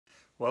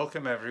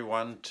Welcome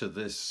everyone to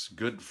this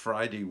Good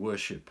Friday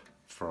worship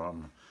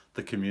from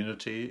the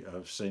community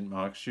of St.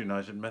 Mark's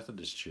United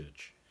Methodist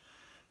Church.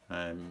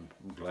 I'm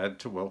glad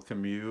to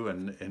welcome you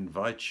and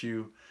invite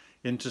you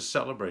into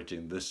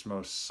celebrating this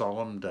most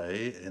solemn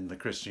day in the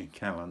Christian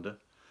calendar,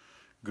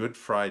 Good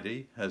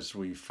Friday, as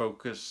we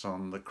focus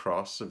on the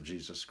cross of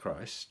Jesus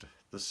Christ,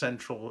 the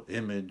central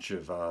image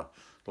of our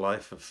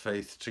life of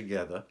faith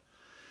together,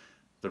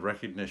 the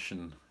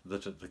recognition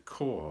that at the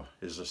core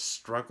is a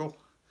struggle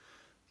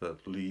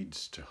that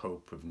leads to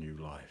hope of new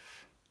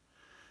life.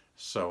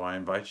 So I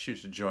invite you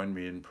to join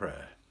me in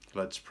prayer.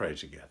 Let's pray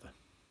together.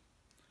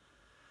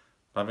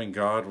 Loving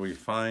God, we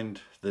find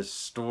this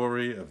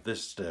story of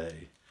this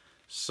day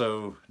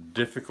so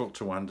difficult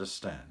to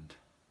understand.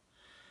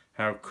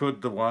 How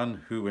could the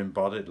one who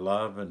embodied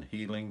love and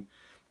healing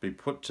be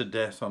put to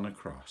death on a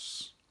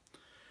cross?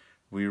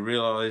 We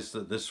realize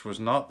that this was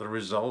not the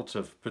result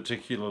of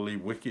particularly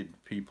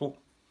wicked people,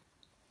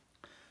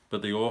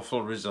 but the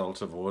awful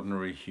result of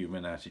ordinary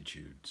human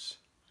attitudes.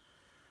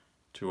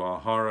 To our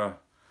horror,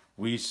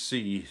 we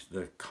see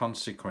the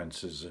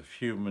consequences of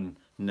human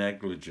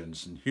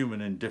negligence and human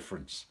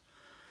indifference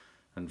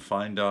and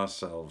find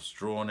ourselves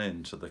drawn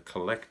into the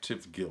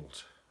collective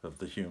guilt of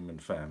the human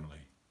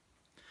family.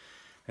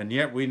 And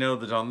yet we know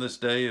that on this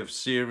day of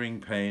searing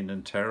pain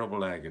and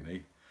terrible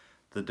agony,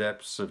 the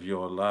depths of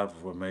your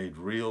love were made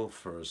real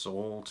for us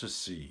all to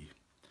see.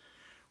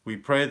 We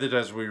pray that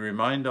as we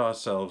remind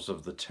ourselves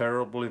of the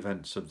terrible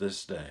events of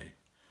this day,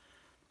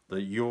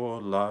 that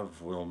your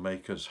love will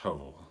make us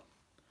whole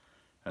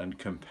and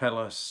compel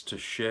us to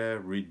share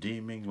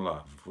redeeming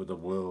love with a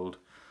world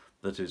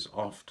that is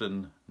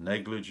often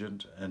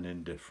negligent and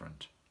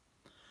indifferent.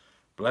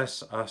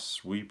 Bless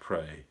us, we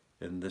pray,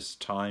 in this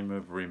time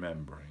of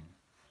remembering.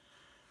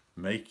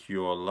 Make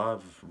your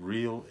love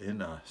real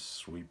in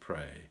us, we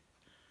pray,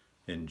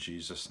 in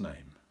Jesus'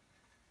 name.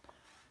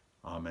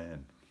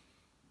 Amen.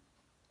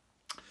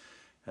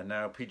 And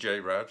now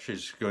PJ Rauch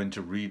is going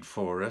to read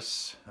for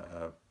us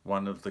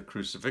one of the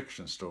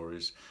crucifixion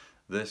stories,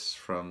 this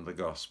from the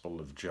Gospel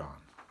of John.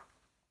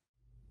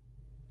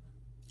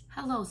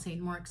 Hello,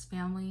 St. Mark's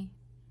family.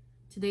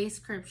 Today's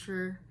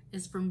scripture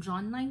is from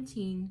John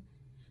 19,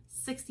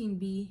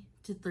 16b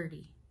to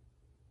 30.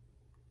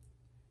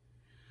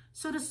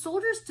 So the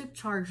soldiers took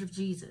charge of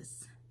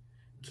Jesus.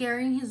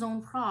 Carrying his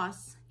own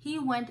cross, he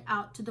went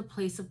out to the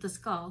place of the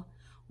skull,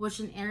 which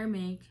in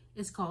Aramaic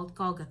is called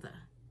Golgotha.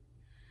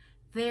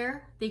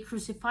 There they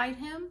crucified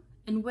him,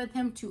 and with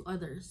him 2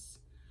 others,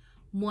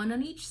 one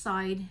on each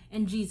side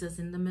and Jesus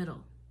in the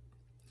middle.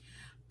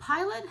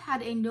 Pilate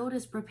had a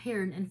notice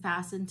prepared and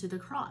fastened to the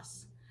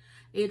cross.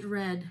 It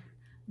read,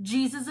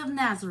 "Jesus of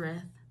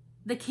Nazareth,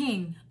 the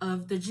King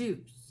of the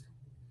Jews."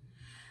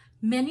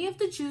 Many of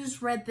the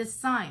Jews read this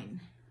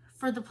sign,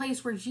 for the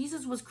place where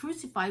Jesus was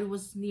crucified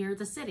was near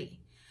the city,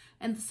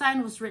 and the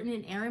sign was written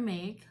in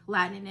Aramaic,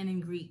 Latin, and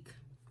in Greek.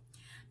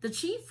 The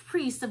chief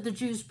priests of the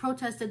Jews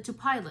protested to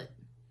Pilate,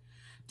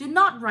 "Do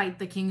not write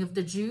the King of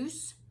the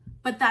Jews,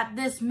 but that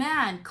this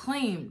man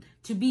claimed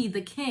to be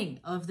the King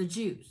of the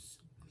Jews."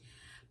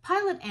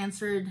 Pilate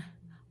answered,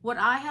 "What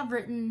I have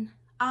written,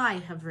 I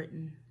have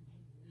written."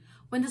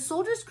 When the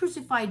soldiers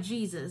crucified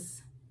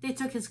Jesus, they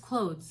took his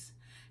clothes,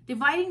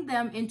 dividing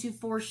them into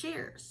 4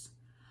 shares,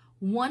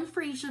 one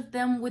for each of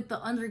them with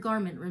the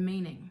undergarment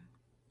remaining.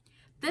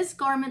 This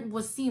garment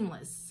was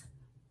seamless,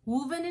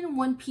 woven in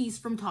one piece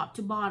from top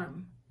to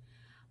bottom.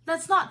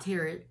 "Let's not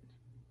tear it,"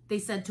 they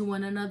said to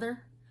one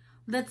another.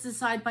 "Let's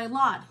decide by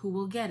lot who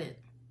will get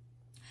it."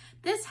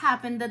 This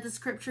happened that the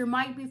scripture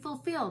might be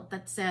fulfilled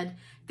that said,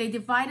 "They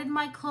divided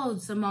my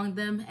clothes among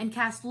them and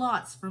cast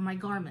lots for my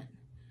garment."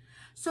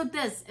 So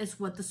this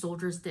is what the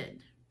soldiers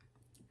did.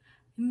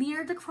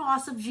 Near the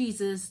cross of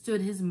Jesus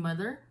stood his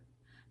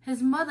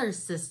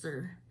mother's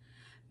sister,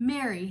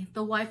 Mary,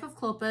 the wife of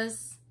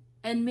Clopas,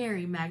 and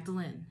Mary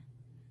Magdalene.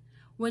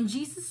 When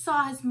Jesus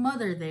saw his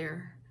mother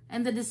there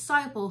and the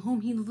disciple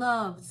whom he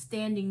loved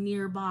standing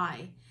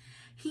nearby,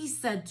 he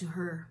said to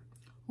her,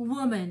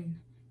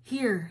 "Woman,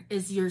 here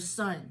is your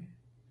son."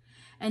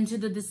 And to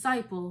the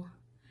disciple,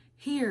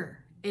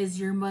 "Here is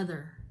your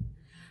mother."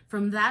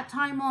 From that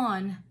time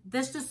on,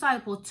 this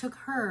disciple took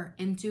her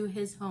into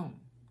his home.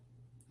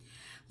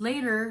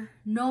 Later,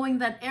 knowing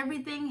that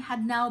everything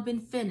had now been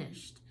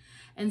finished,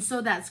 and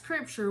so that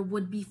scripture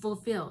would be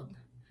fulfilled,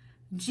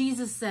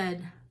 Jesus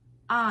said,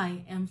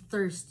 "I am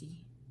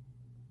thirsty."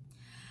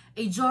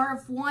 A jar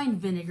of wine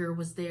vinegar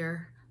was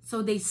there,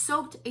 so they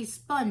soaked a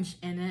sponge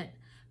in it,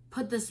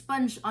 put the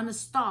sponge on a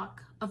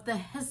stalk of the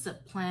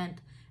hyssop plant,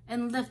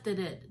 and lifted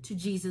it to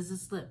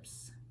Jesus'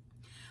 lips.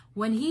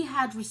 When he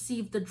had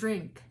received the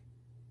drink,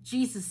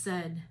 Jesus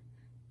said,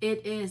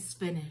 "It is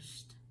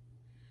finished."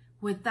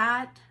 With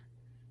that,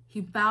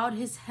 he bowed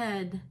his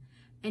head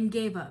and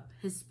gave up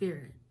his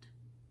spirit.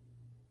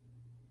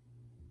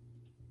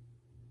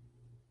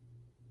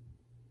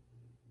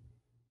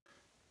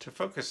 To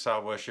focus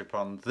our worship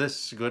on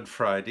this Good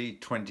Friday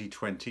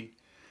 2020,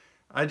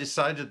 I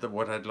decided that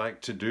what I'd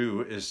like to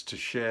do is to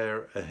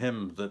share a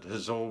hymn that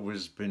has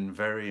always been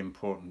very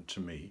important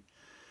to me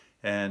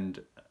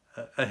And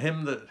a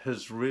hymn that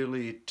has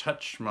really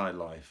touched my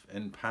life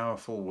in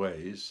powerful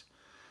ways.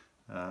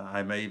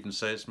 I may even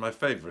say it's my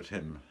favorite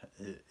hymn,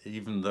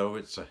 even though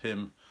it's a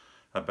hymn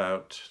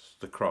about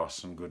the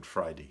cross and Good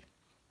Friday.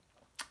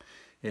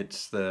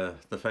 It's the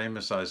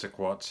famous Isaac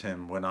Watts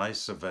hymn, When I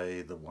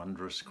Survey the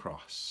Wondrous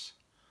Cross.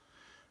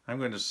 I'm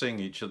going to sing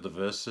each of the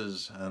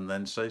verses and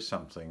then say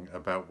something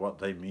about what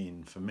they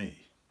mean for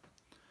me.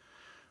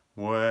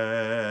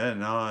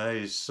 When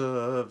I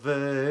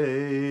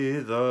survey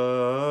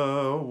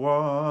the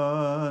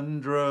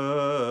wondrous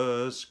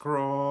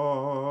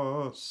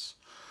cross,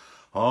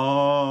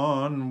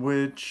 on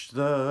which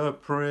the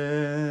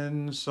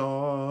Prince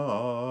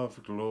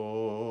of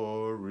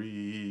Glory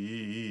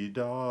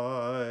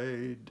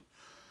died,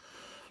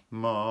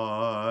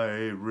 my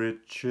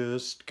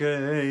richest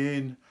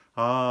gain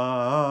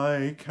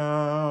I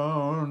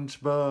count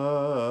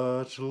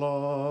but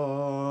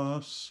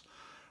loss,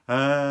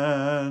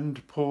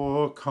 and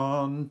pour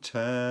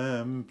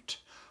contempt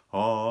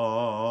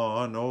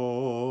on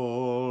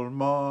all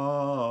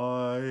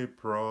my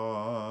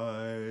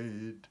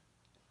pride.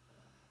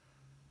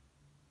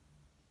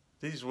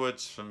 These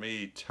words for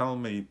me tell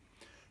me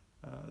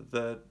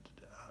that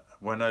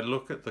when I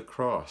look at the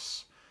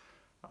cross,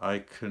 I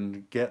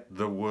can get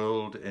the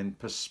world in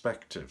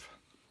perspective.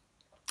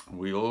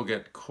 We all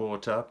get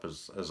caught up,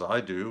 as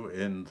I do,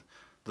 in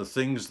the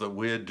things that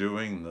we're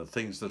doing, the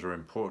things that are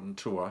important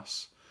to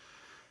us.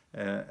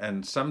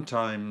 And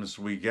sometimes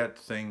we get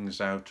things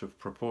out of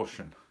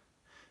proportion.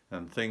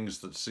 And things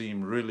that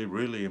seem really,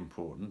 really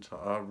important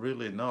are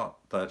really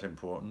not that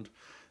important.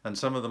 And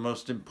some of the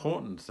most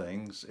important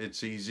things,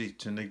 it's easy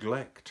to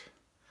neglect.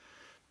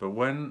 But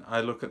when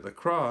I look at the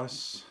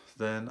cross,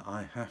 then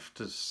I have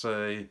to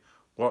say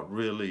what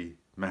really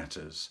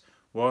matters.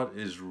 What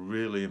is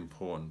really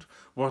important?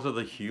 What are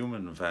the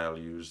human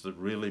values that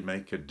really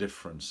make a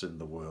difference in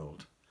the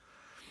world?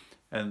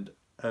 And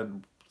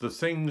the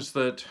things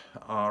that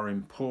are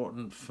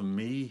important for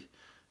me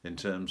in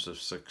terms of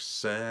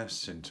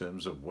success, in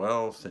terms of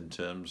wealth, in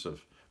terms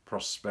of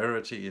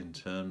prosperity, in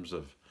terms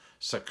of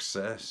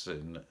success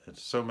in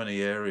so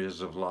many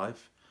areas of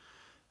life,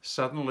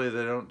 suddenly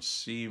they don't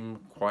seem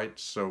quite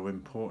so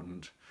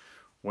important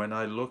when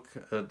I look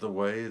at the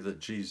way that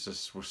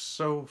Jesus was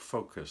so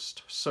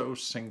focused, so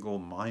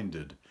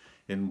single-minded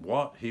in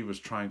what he was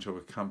trying to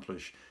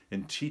accomplish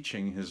in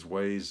teaching his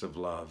ways of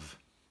love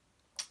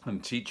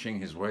and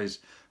teaching his ways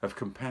of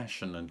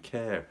compassion and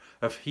care,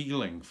 of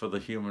healing for the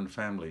human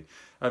family,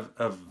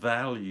 of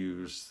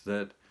values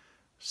that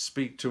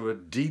speak to a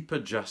deeper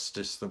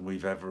justice than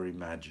we've ever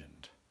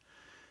imagined.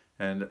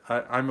 And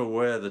I'm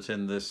aware that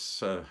in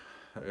this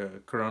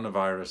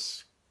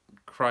coronavirus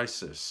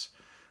crisis,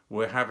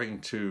 we're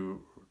having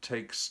to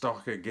take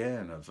stock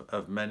again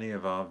of many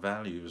of our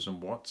values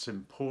and what's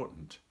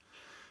important.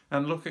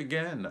 And look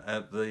again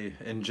at the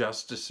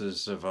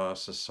injustices of our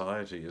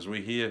society as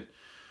we hear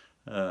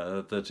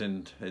that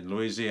in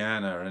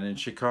Louisiana and in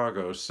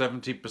Chicago,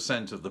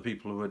 70% of the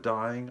people who are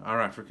dying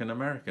are African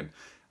American.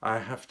 I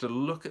have to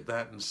look at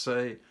that and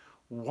say,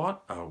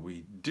 what are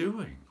we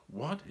doing?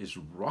 What is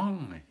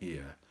wrong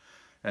here?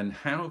 And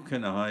how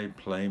can I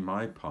play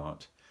my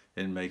part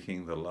in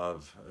making the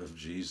love of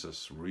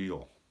Jesus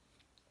real?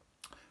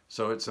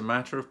 So it's a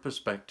matter of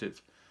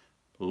perspective,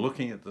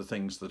 looking at the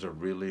things that are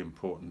really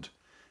important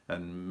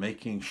and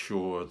making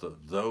sure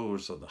that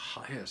those are the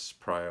highest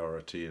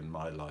priority in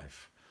my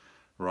life,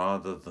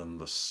 rather than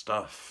the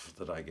stuff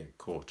that I get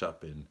caught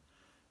up in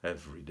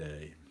every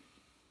day.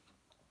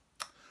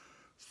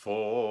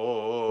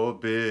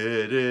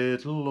 Forbid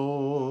it,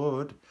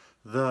 Lord,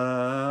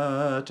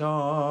 that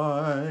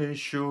I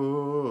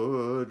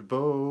should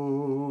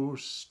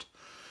boast,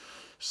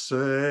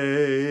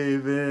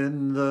 save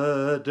in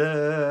the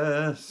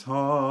death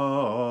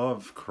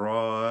of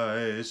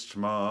Christ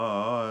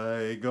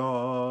my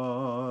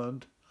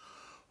God.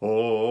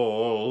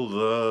 All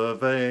the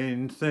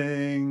vain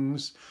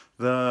things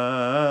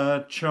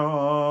that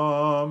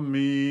charm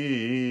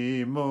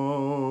me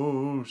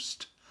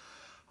most,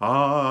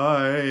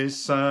 I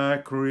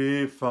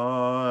sacrifice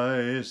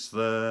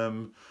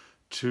them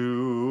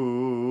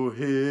to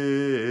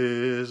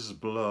his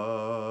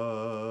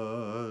blood.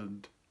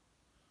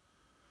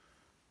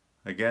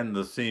 Again,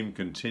 the theme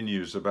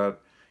continues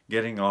about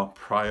getting our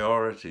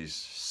priorities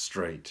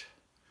straight,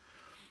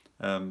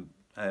 and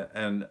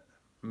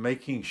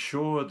making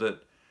sure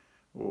that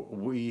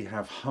we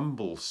have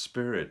humble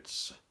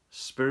spirits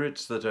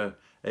that are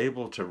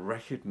able to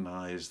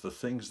recognize the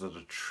things that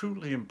are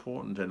truly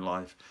important in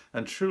life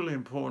and truly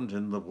important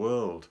in the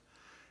world,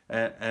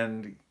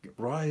 and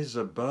rise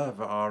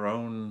above our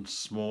own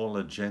small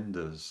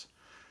agendas.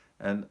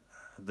 And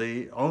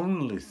the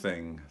only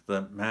thing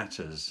that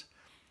matters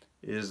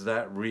is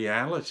that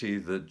reality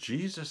that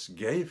Jesus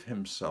gave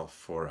himself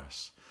for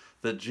us,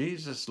 that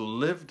Jesus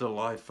lived a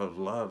life of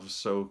love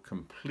so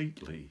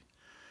completely,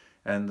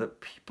 and that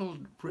people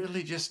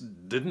really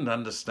just didn't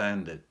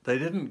understand it. They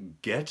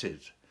didn't get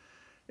it.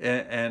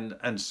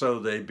 And so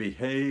they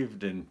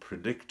behaved in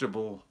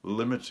predictable,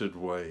 limited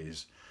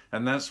ways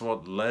And that's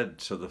what led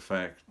to the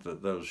fact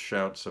that those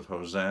shouts of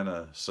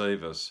Hosanna,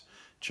 save us,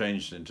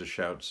 changed into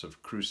shouts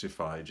of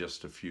crucify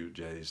just a few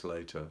days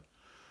later.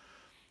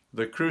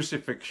 The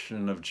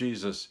crucifixion of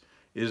Jesus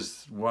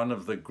is one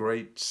of the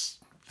greatest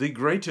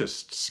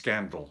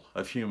scandal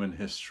of human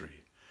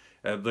history,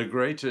 the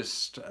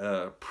greatest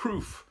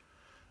proof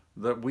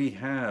that we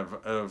have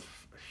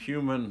of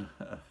human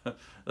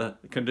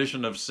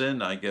condition of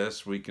sin, I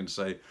guess we can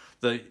say,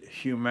 that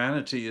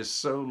humanity is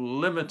so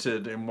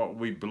limited in what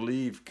we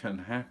believe can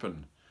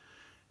happen.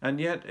 And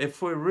yet,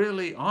 if we're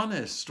really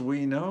honest,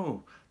 we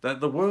know that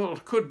the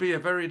world could be a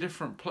very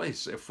different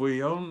place if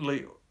we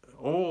only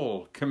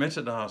all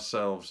committed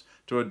ourselves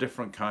to a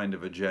different kind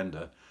of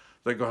agenda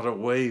that got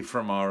away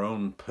from our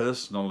own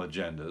personal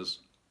agendas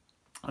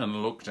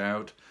and looked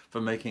out for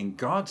making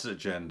God's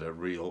agenda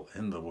real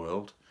in the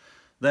world.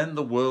 Then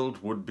the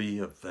world would be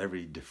a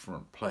very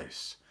different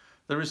place.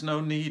 There is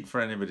no need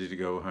for anybody to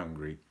go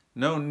hungry.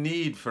 No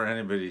need for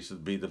anybody to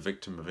be the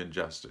victim of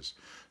injustice.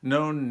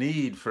 No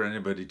need for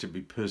anybody to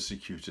be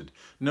persecuted.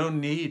 No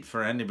need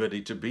for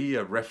anybody to be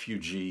a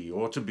refugee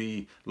or to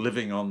be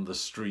living on the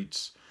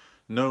streets.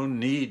 No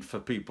need for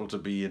people to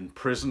be in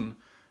prison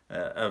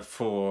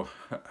for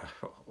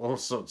all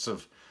sorts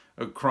of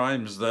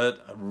crimes that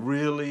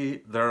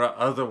really there are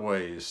other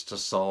ways to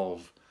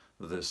solve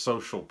the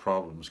social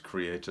problems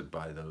created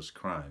by those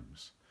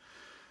crimes.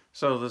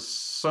 So there's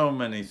so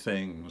many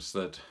things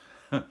that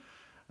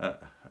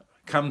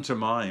come to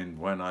mind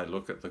when I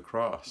look at the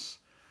cross.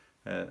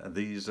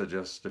 These are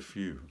just a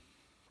few.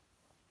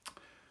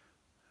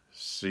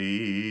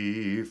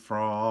 See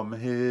from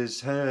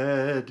his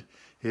head,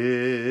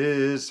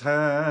 his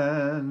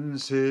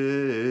hands,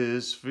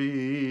 his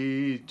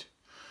feet,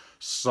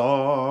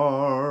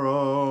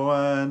 sorrow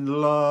and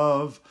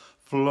love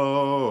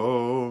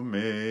flow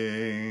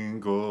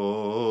mingled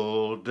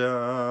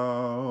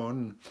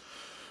down.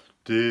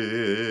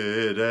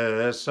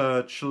 Did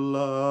such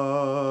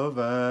love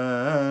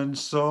and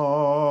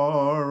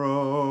sorrow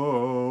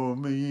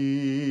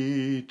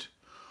meet?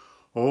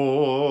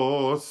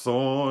 O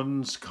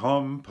thorns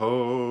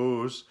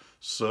compose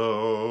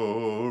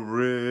so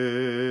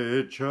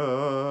rich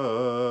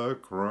a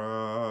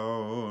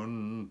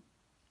crown.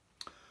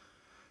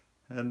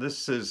 And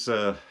this is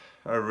a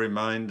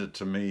reminder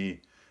to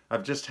me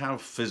of just how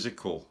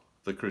physical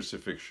the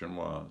crucifixion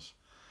was.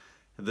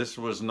 This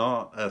was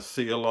not a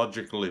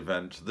theological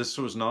event. This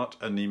was not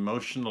an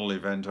emotional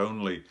event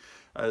only.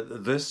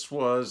 This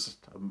was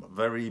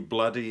very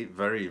bloody,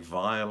 very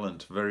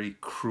violent, very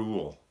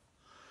cruel.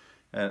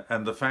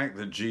 And the fact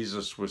that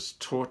Jesus was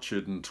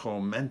tortured and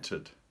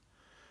tormented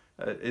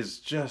is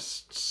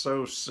just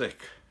so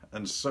sick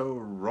and so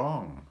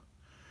wrong.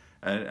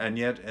 And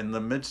yet in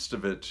the midst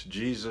of it,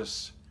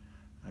 Jesus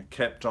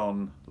kept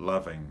on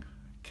loving,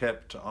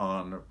 kept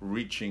on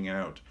reaching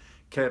out,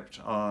 kept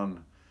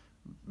on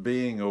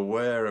being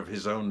aware of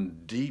his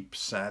own deep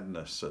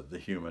sadness at the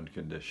human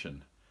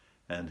condition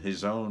and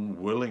his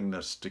own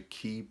willingness to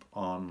keep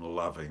on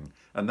loving.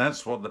 And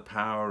that's what the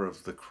power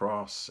of the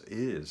cross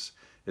is.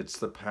 It's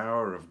the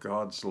power of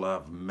God's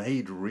love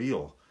made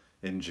real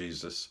in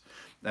Jesus,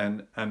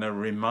 and a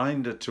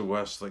reminder to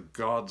us that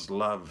God's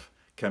love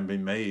can be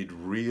made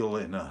real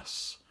in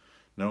us,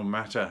 no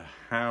matter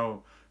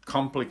how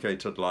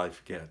complicated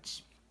life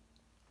gets.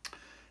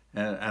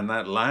 And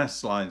that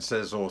last line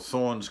says, "O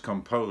thorns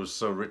compose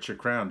so rich a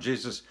crown."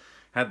 Jesus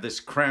had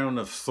this crown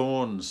of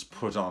thorns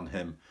put on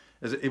him.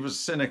 It was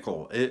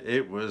cynical.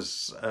 It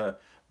was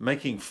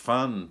making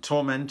fun,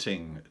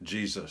 tormenting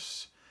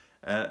Jesus.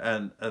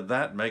 And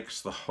that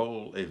makes the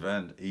whole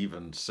event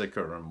even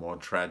sicker and more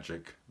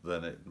tragic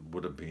than it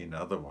would have been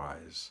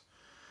otherwise.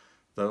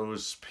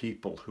 Those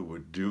people who were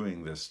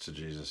doing this to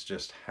Jesus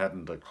just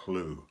hadn't a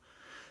clue.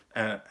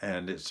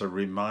 And it's a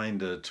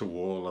reminder to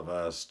all of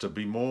us to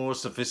be more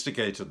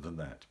sophisticated than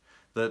that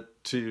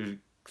to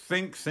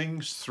think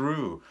things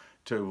through,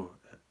 to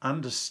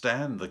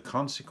understand the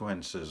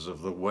consequences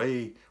of the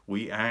way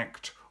we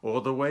act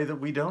or the way that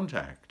we don't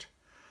act.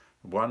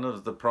 One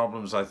of the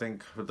problems I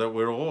think that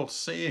we're all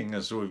seeing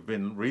as we've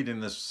been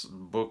reading this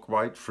book,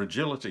 White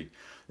Fragility,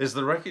 is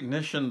the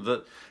recognition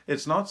that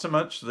it's not so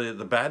much the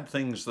bad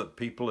things that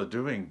people are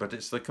doing, but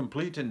it's the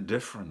complete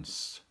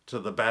indifference to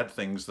the bad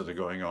things that are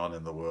going on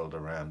in the world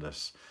around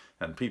us.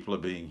 And people are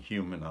being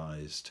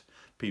humanized.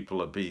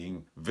 People are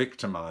being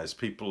victimized.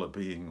 People are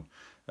being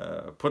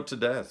put to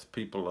death.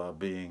 People are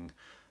being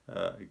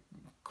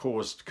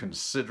caused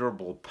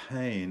considerable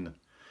pain.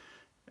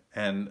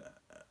 And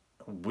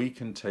we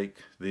can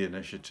take the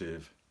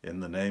initiative in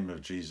the name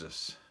of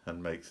Jesus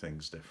and make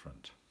things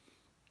different.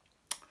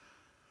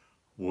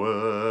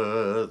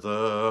 Were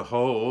the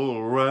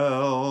whole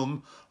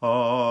realm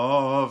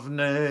of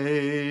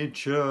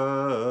nature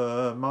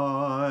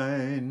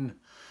mine,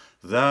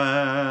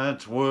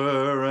 that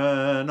were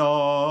an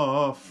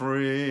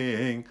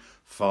offering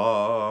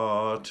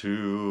far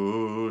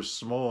too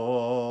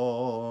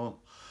small.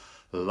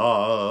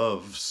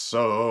 Love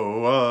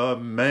so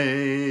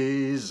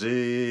amazing,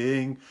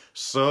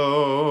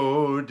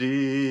 so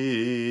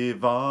divine,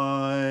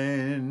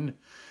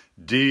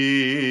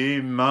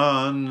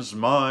 demands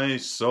my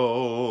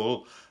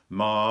soul,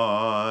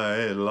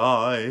 my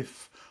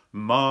life,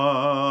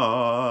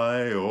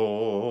 my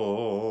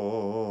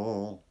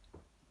all.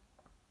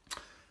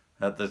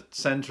 At the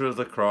center of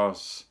the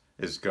cross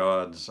is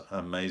God's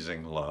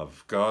amazing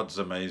love, God's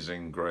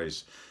amazing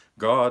grace,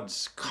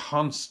 God's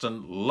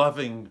constant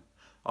loving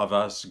of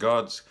us,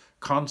 God's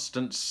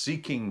constant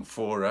seeking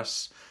for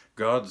us,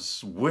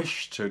 God's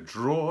wish to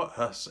draw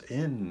us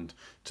in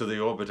to the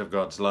orbit of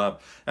God's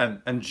love.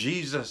 And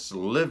Jesus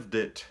lived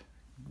it.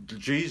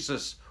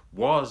 Jesus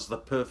was the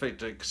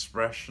perfect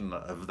expression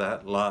of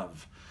that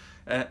love.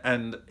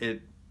 And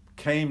it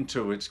came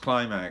to its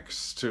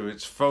climax, to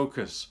its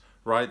focus,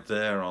 right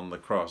there on the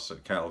cross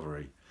at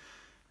Calvary.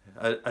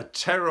 A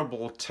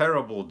terrible,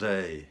 terrible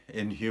day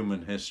in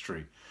human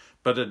history,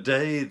 but a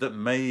day that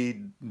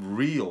made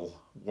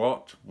real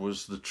what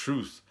was the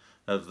truth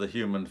of the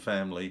human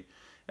family.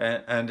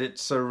 And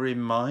it's a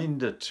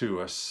reminder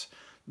to us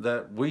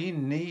that we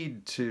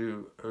need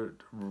to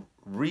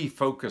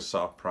refocus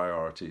our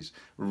priorities,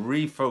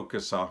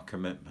 refocus our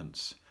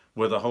commitments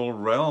with a whole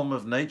realm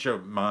of nature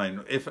of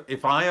mine.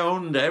 If I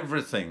owned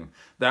everything,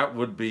 that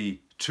would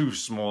be too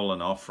small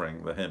an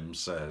offering, the hymn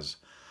says.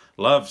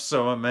 Love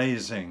so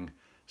amazing,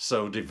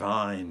 so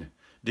divine,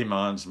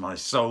 demands my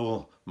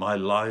soul, my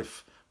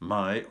life,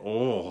 my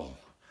all.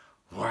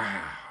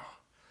 Wow.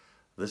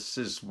 This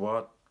is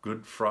what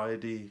Good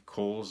Friday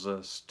calls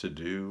us to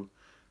do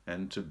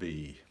and to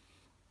be.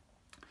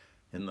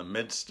 In the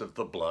midst of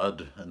the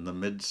blood, in the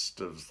midst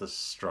of the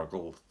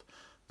struggle,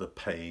 the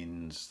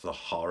pains, the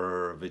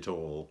horror of it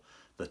all,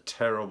 the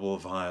terrible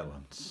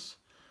violence,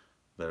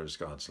 there's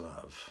God's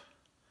love.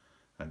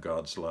 And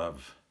God's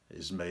love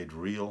is made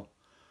real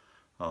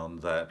on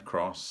that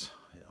cross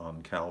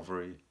on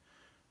Calvary,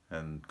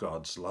 and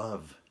God's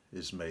love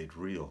is made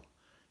real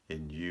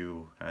in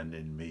you and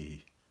in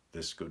me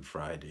this Good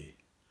Friday.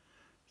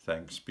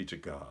 Thanks be to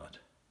God.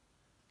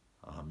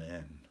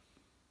 Amen.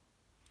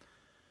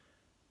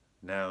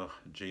 Now,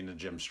 Jean and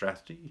Jim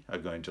Strathty are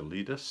going to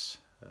lead us.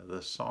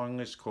 The song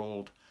is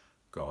called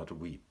God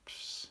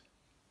Weeps.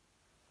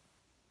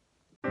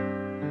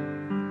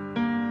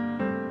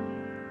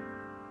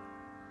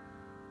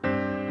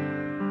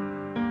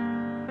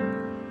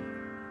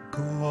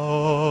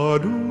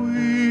 God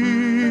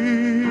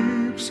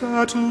weeps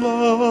at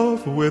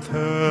love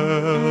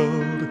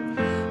withheld,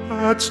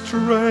 at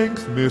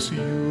strength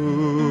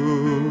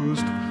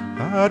misused,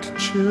 at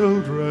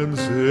children's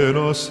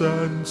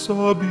innocence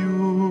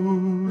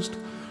abused,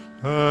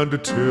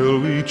 and till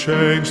we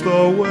change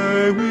the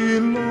way we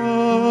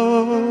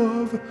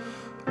love,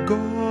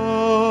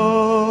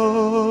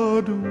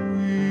 God weeps.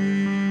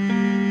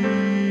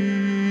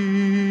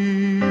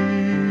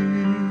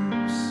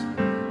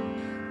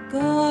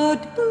 God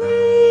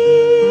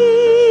bleeds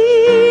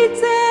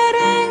at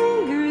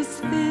anger's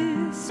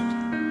fist,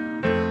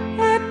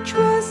 at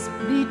trust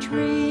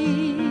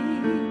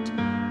betrayed,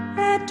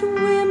 at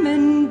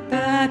women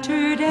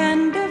battered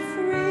and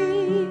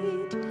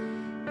afraid,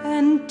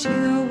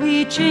 until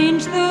we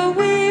change the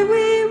way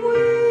we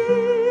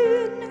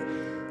win.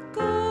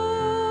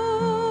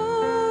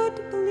 God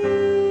bleeds.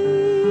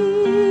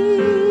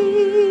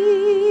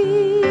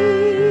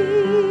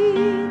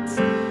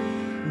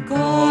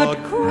 God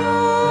cries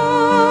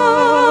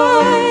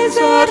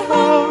at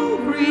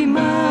hungry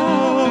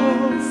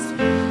mouths,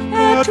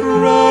 at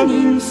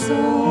running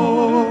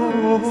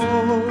souls,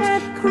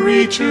 at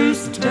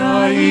creatures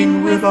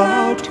dying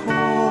without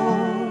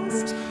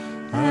cause,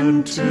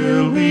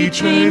 until we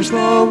change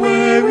the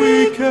way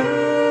we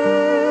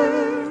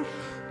care.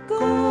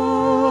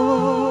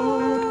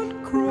 God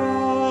cries.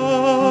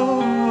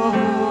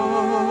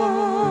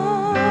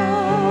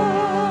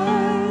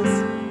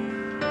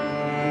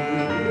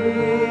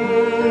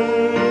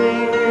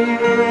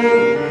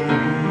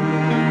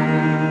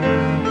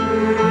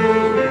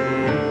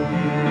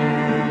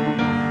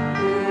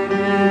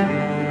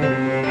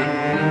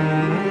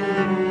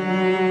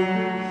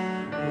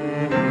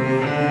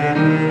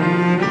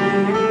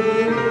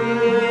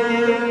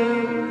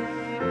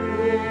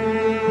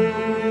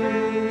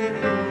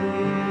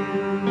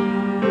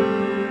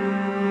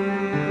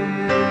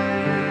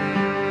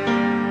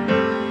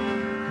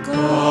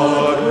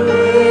 God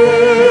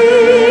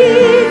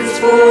waits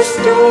for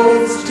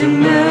stones to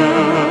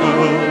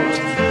melt,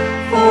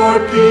 for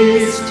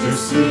peace to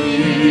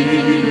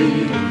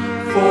see,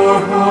 for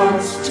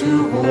hearts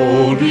to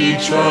hold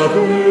each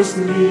other's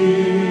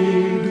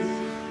need,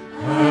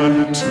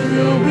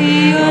 until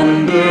we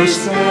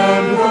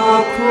understand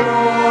the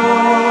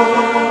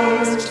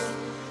Christ.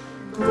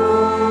 God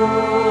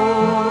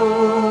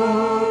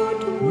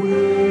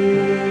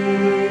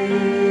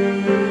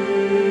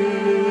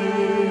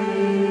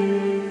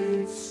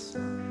waits.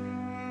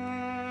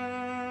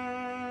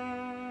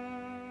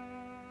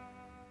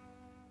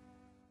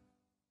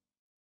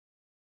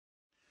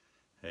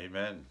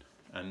 Amen.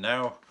 And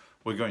now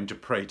we're going to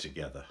pray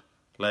together.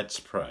 Let's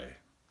pray.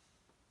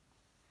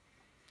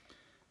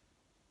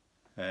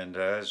 And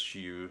as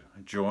you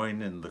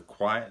join in the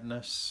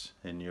quietness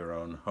in your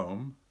own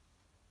home,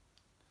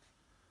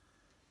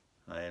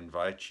 I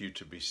invite you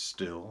to be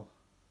still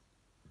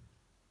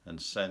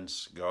and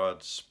sense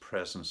God's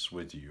presence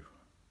with you.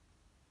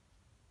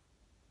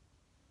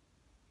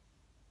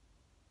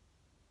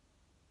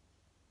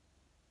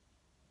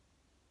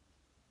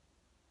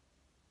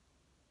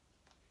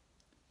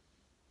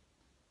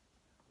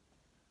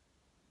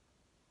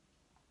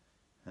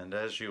 And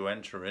as you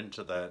enter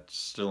into that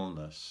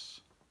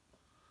stillness,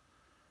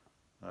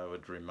 I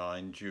would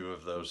remind you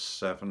of those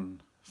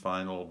 7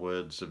 final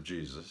words of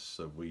Jesus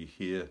that we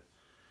hear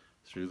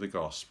through the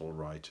gospel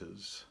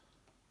writers.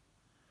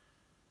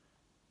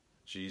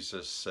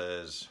 Jesus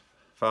says,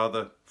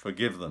 "Father,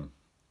 forgive them,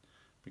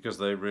 because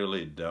they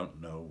really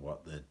don't know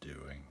what they're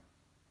doing."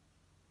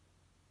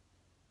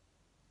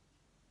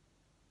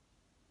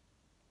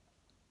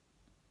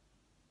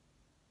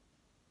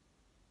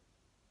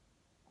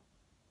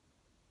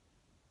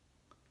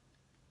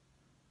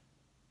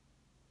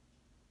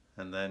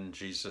 And then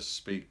Jesus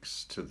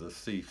speaks to the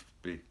thief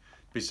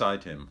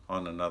beside him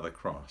on another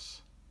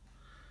cross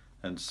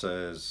and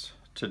says,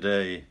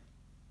 "Today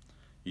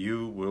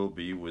you will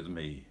be with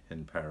me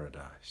in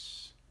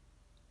paradise."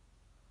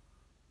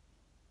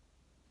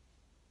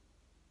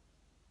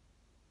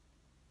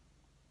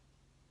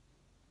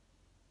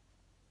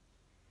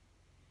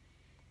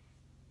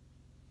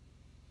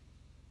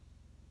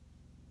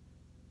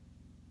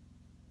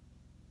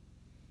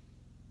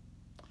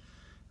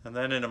 And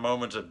then in a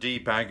moment of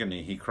deep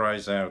agony, he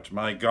cries out,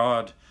 my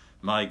God,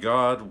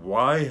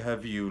 why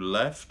have you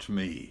left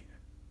me?"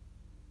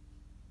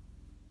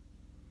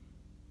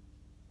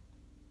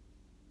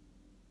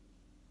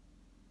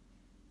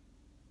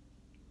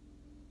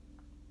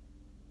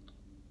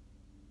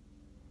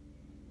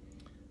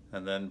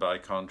 And then by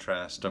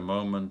contrast, a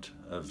moment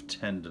of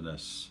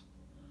tenderness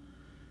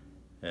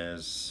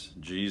as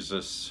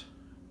Jesus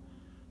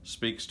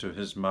speaks to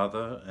his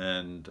mother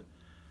and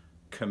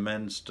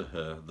commends to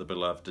her the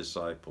beloved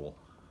disciple,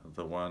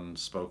 the one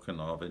spoken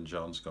of in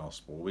John's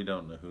Gospel. We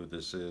don't know who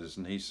this is.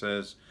 And he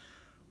says,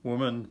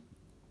 "Woman,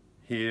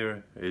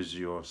 here is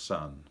your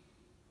son."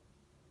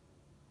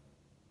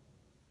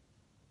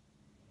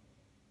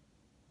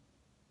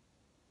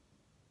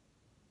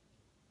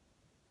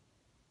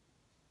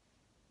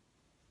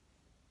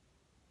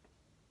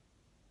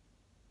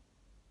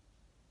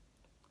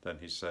 Then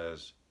he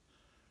says,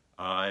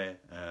 "I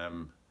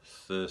am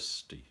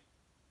thirsty."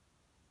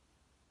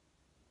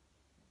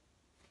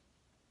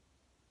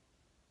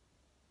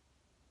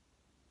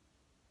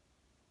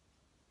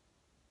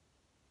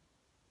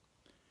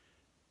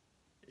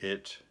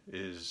 It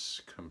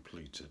is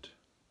completed.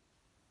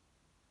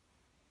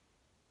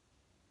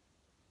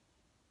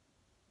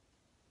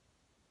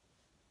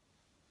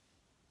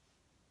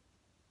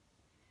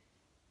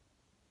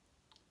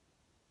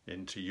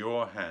 Into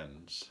your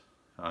hands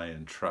I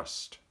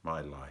entrust my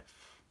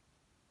life.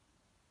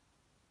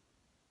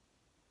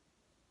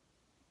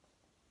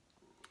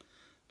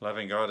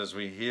 Loving God, as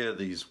we hear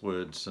these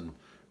words and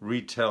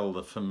retell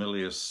the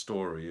familiar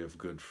story of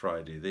Good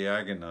Friday, the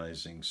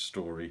agonizing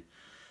story,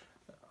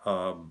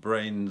 our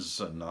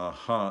brains and our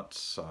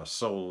hearts, our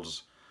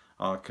souls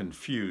are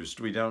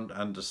confused. We don't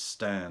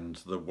understand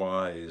the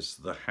whys,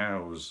 the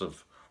hows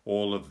of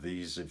all of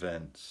these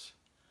events.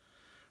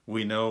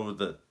 We know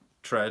that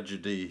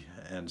tragedy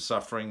and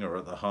suffering are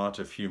at the heart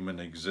of human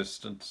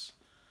existence,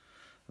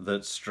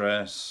 that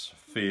stress,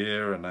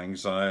 fear and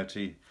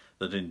anxiety,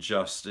 that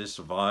injustice,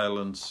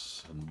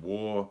 violence and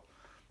war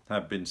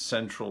have been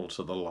central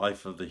to the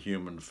life of the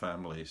human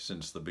family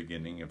since the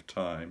beginning of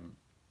time.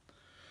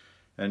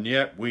 And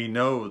yet we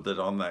know that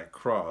on that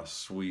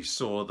cross we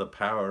saw the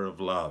power of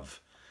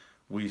love.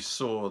 We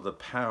saw the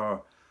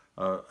power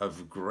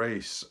of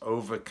grace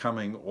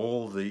overcoming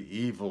all the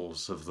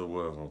evils of the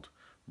world,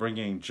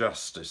 bringing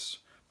justice,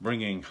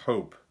 bringing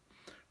hope,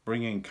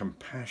 bringing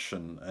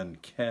compassion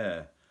and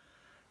care,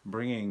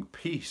 bringing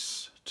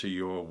peace to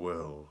your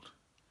world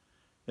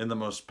in the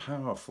most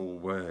powerful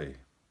way.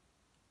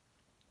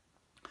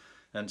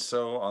 And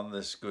so on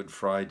this Good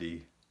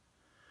Friday,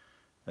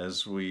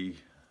 as we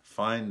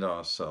find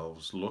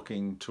ourselves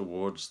looking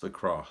towards the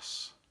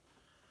cross,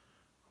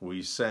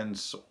 we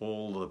sense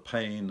all the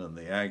pain and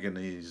the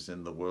agonies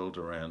in the world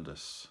around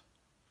us.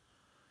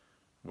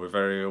 We're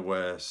very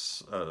aware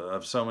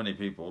of so many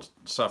people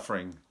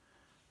suffering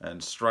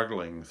and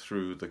struggling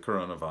through the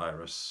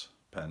coronavirus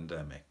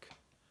pandemic.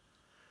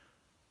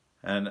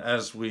 And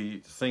as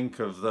we think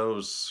of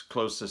those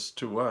closest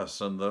to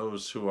us and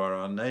those who are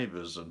our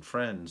neighbors and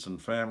friends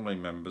and family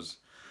members,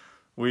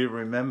 we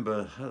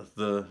remember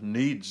the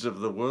needs of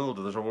the world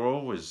that are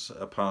always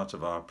a part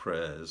of our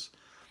prayers.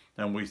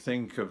 And we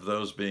think of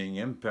those being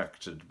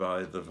impacted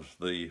by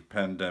the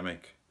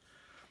pandemic,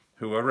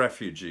 who are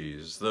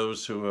refugees,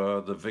 those who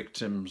are the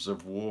victims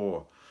of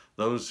war,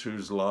 those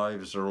whose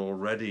lives are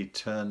already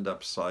turned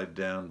upside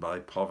down by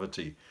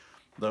poverty,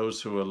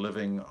 those who are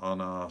living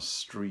on our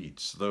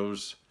streets,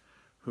 those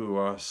who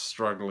are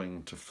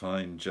struggling to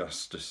find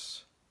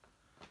justice.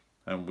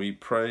 And we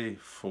pray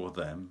for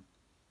them.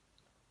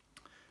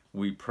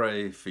 We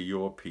pray for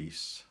your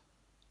peace.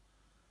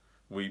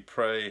 we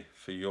pray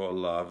for your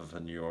love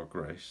and your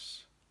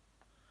grace.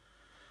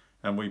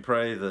 And we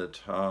pray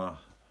that our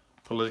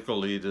political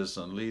leaders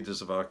and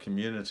leaders of our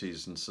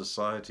communities and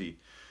society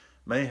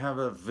may have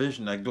a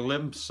vision, a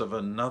glimpse of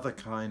another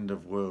kind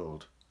of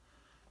world,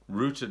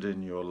 rooted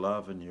in your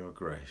love and your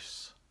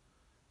grace,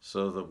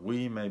 so that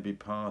we may be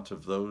part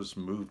of those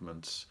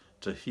movements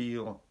to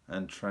heal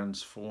and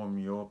transform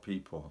your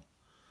people,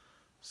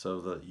 so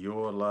that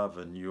your love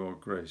and your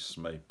grace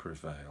may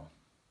prevail.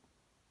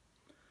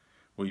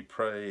 We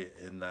pray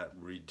in that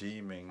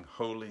redeeming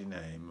holy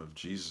name of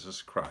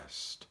Jesus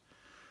Christ,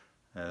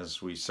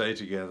 as we say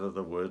together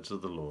the words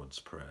of the Lord's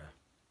Prayer.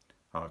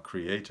 Our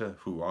Creator,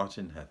 who art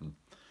in heaven,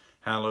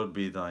 hallowed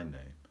be thy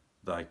name.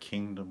 Thy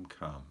kingdom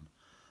come,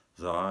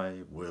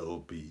 thy will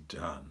be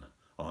done,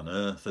 on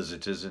earth as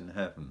it is in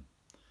heaven.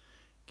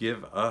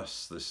 Give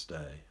us this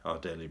day our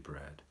daily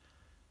bread,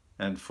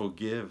 and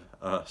forgive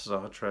us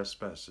our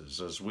trespasses,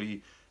 as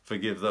we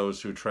forgive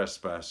those who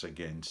trespass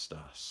against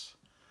us.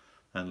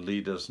 And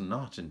lead us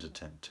not into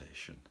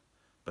temptation,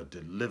 but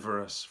deliver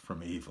us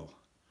from evil.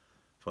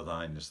 For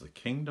thine is the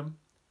kingdom,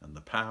 and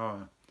the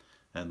power,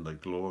 and the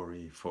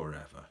glory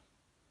forever.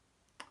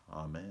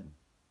 Amen.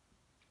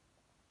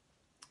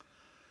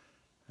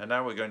 And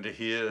now we're going to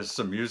hear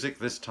some music,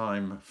 this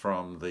time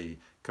from the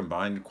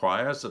combined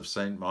choirs of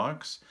St.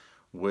 Mark's,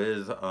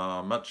 with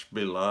our much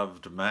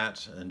beloved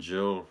Matt and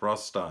Jill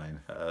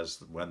Rothstein,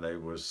 as when they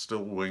were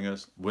still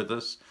with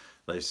us,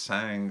 they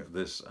sang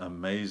this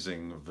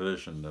amazing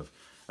version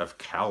of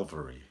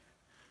Calvary.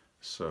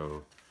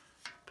 So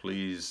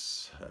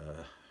please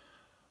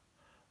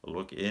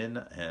look in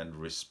and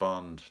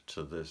respond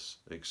to this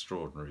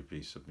extraordinary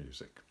piece of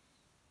music.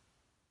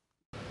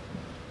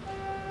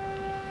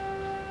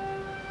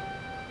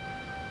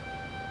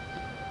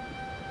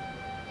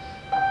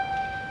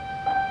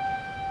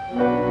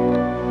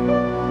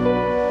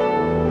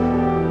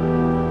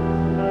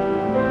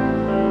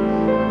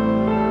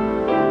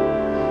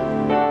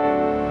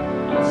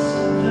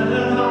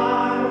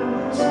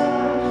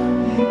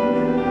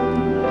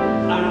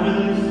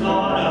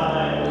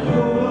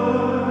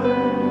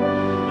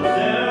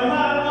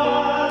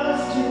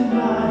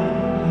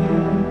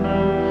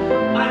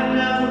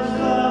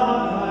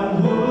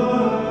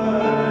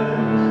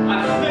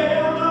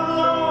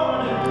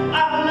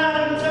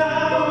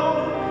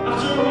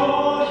 After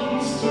all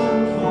he's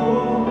done for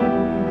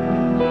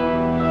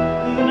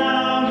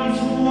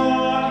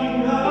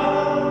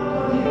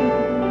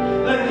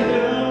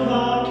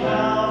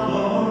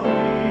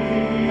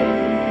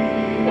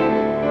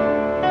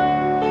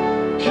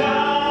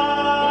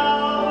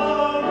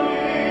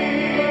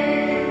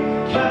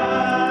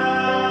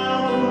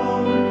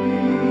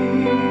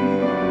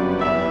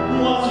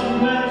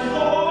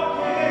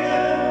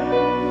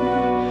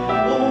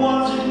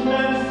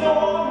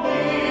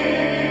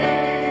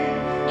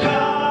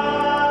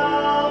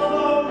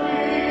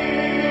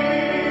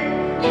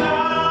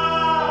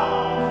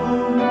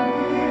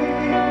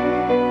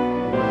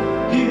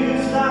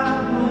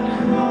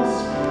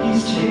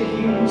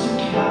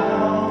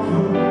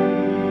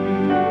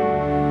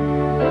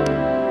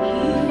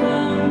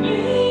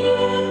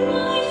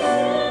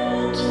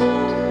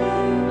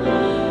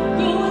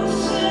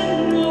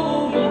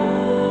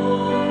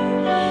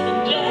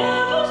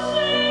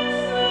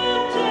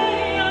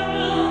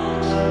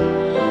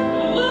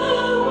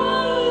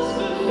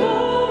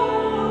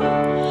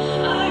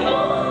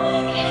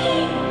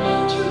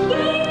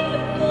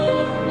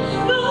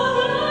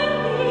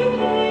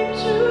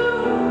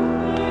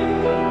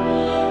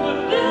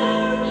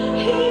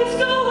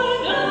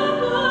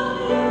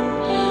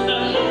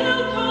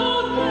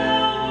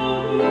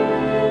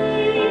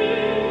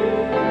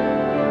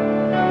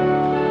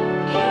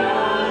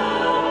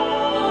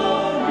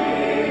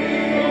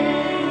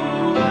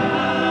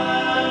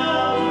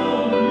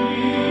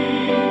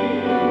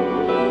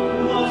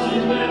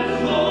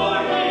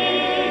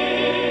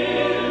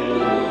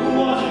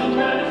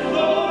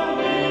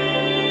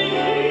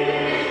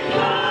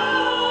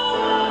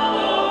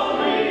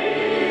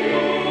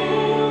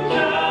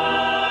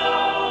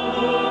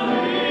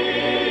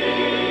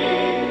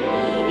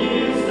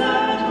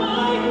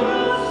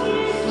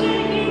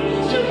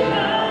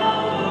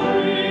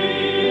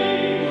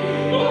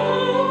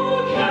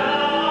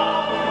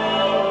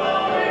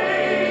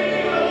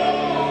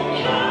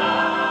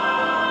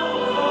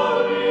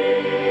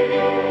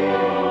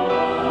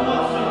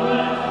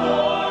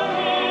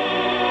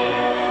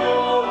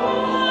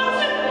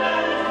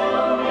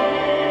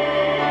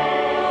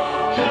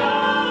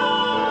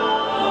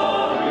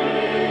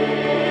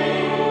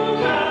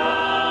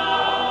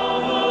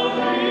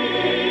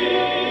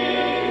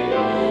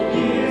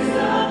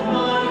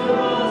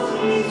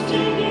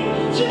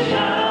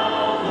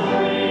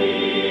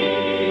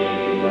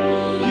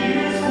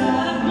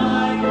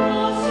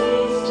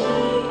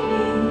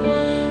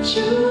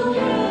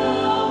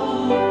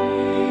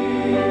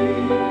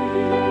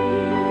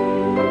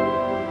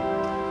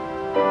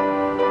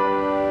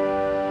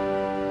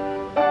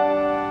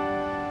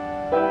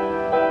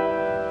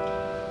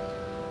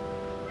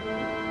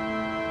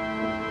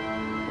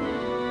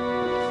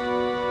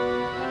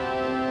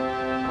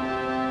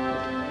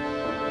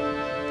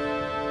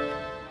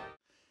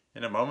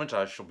In a moment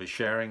I shall be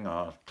sharing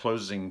our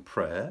closing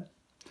prayer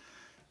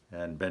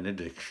and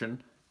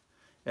benediction,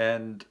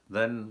 and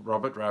then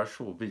Robert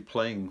Rausch will be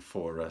playing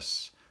for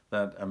us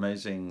that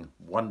amazing,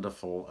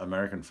 wonderful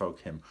American folk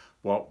hymn,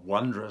 What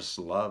Wondrous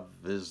Love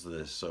Is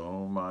This,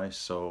 O my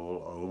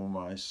soul,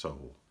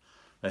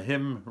 a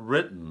hymn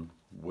written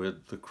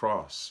with the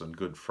cross and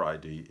Good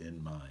Friday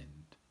in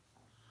mind.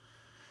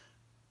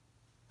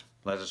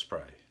 Let us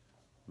pray.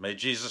 May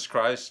Jesus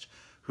Christ,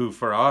 who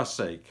for our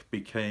sake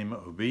became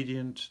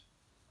obedient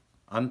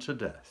unto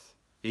death,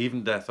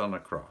 even death on a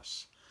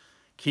cross,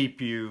 keep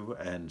you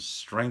and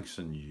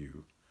strengthen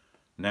you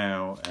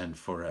now and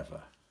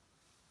forever.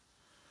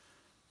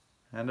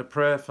 And a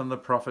prayer from the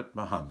Prophet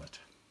Muhammad.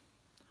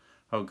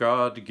 O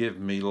God, give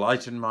me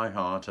light in my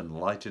heart and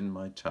light in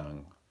my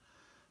tongue,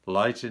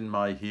 light in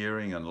my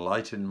hearing and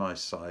light in my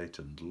sight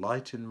and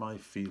light in my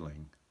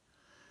feeling.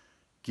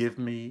 Give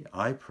me,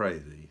 I pray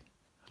thee,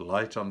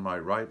 light on my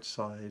right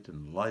side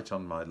and light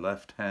on my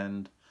left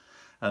hand,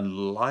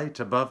 and light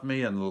above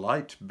me and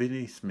light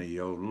beneath me.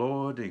 O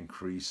Lord,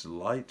 increase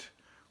light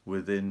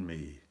within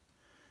me,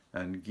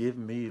 and give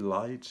me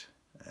light,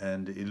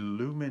 and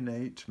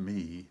illuminate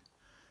me,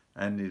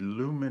 and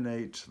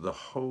illuminate the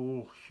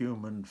whole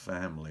human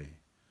family.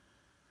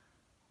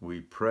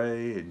 We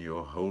pray in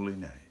your holy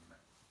name.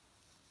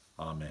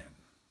 Amen.